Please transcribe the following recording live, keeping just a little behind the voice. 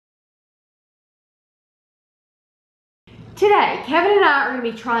Today, Kevin and I are going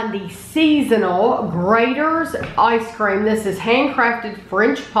to be trying the seasonal Graeter's ice cream. This is handcrafted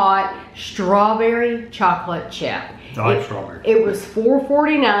French pot strawberry chocolate chip. I like strawberry. It was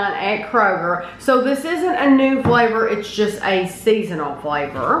 $4.49 at Kroger. So this isn't a new flavor, it's just a seasonal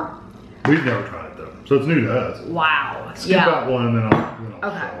flavor. We've never tried it though, so it's new to us. Wow. Skip out one and then I'll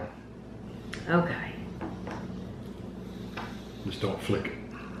Okay. Okay. Just don't flick it.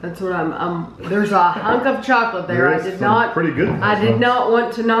 That's what there's a hunk of chocolate there. I did not, pretty good. I did not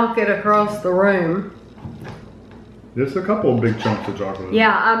want to knock it across the room. There's a couple of big chunks of chocolate.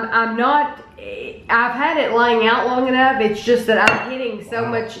 Yeah, I'm not, I've had it laying out long enough. It's just that I'm hitting so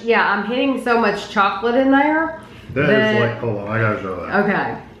much, I'm hitting so much chocolate in there. That is like, hold on, I gotta show that.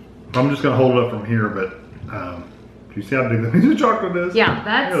 Okay. I'm just gonna hold it up from here, but do you see how big the piece of chocolate is? Yeah,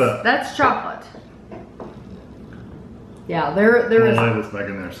 that's chocolate. Yeah, there is. I'll lay this back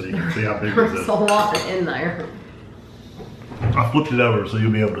in there so you can see how big this is. There's a lot in there. I flipped it over so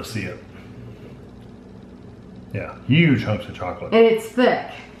you'll be able to see it. Yeah, huge hunks of chocolate. And it's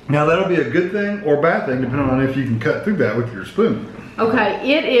thick. Now that'll be a good thing or bad thing depending on if you can cut through that with your spoon.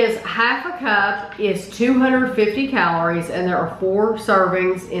 Okay, it is half a cup, is 250 calories, and there are 4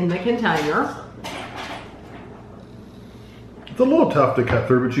 servings in the container. It's a little tough to cut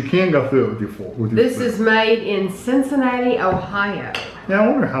through, but you can go through it with your spoon. This is made in Cincinnati, Ohio. Now I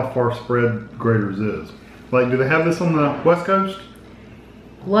wonder how far spread Graeter's is. Like, do they have this on the West Coast?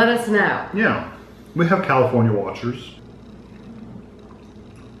 Let us know. Yeah, we have California watchers.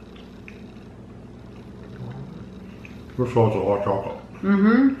 First of all, it's a hot chocolate.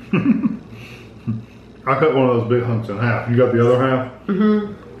 Mm-hmm. I cut one of those big hunks in half. You got the other half?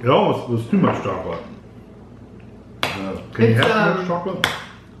 Mm-hmm. It almost was too much chocolate. Can you have too much chocolate?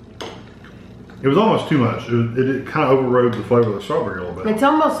 It was almost too much. It kind of overrode the flavor of the strawberry a little bit. It's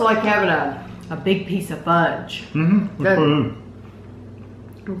almost like having a big piece of fudge. Mm-hmm.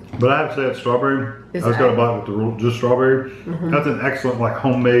 But I have to say that strawberry, I just got a bite with just strawberry. That's an excellent like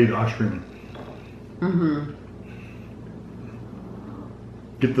homemade ice cream.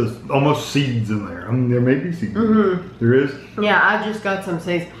 Get the almost seeds in there. I mean, there may be seeds. There is? Yeah, I just got some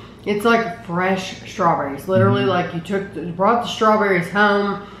seeds. It's like fresh strawberries. Literally, like you brought the strawberries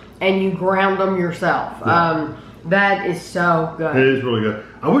home and you ground them yourself. Yeah. That is so good. It is really good.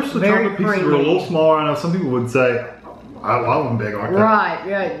 I wish the chocolate pieces were a little smaller. I know some people would say, I love them big like that. Right,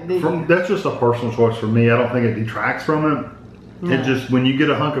 yeah. That's just a personal choice for me. I don't think it detracts from it. No. It just, when you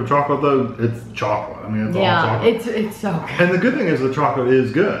get a hunk of chocolate though, it's chocolate. I mean, it's all chocolate. It's so good. And the good thing is the chocolate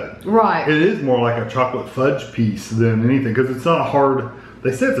is good. Right. It is more like a chocolate fudge piece than anything because it's not hard.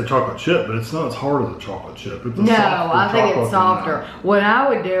 They say it's a chocolate chip, but it's not as hard as a chocolate chip. It's a I think it's softer. What I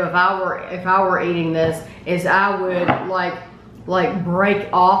would do if I were eating this is I would like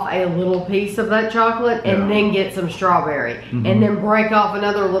break off a little piece of that chocolate and then get some strawberry and then break off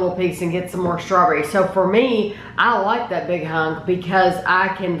another little piece and get some more strawberry. So for me, I like that big hunk because I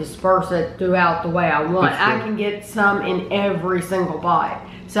can disperse it throughout the way I want. I can get some in every single bite.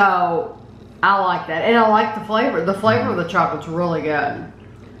 So I like that. And I like the flavor. The flavor of the chocolate's really good.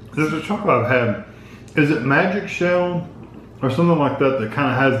 There's a chocolate I've had. Is it Magic Shell or something like that that kind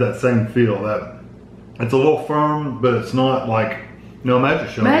of has that same feel? That it's a little firm, but it's not like, Magic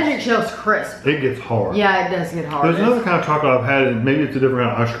Shell. Magic Shell's crisp. It gets hard. Yeah, it does get hard. There's another kind of chocolate I've had, and maybe it's a different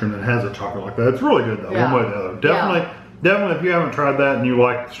kind of ice cream that has a chocolate like that. It's really good though, one way or the other. Definitely, if you haven't tried that and you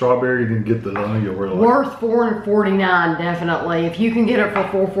like strawberry, then get this. I know you'll really like it. Worth $4.49, definitely. If you can get it for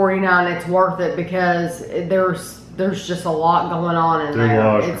 $4.49, it's worth it because there's just a lot going on in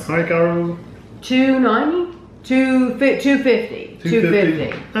there. It's how many calories? 290, 250.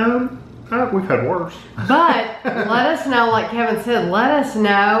 We've had worse. But let us know, like Kevin said, let us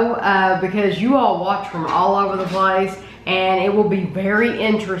know because you all watch from all over the place. And it will be very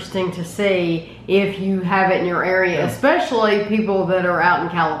interesting to see if you have it in your area, especially people that are out in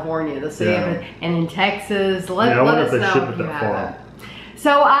California to see it, and in Texas. Let us know if you have it.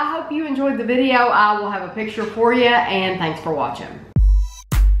 So I hope you enjoyed the video. I will have a picture for you, and thanks for watching.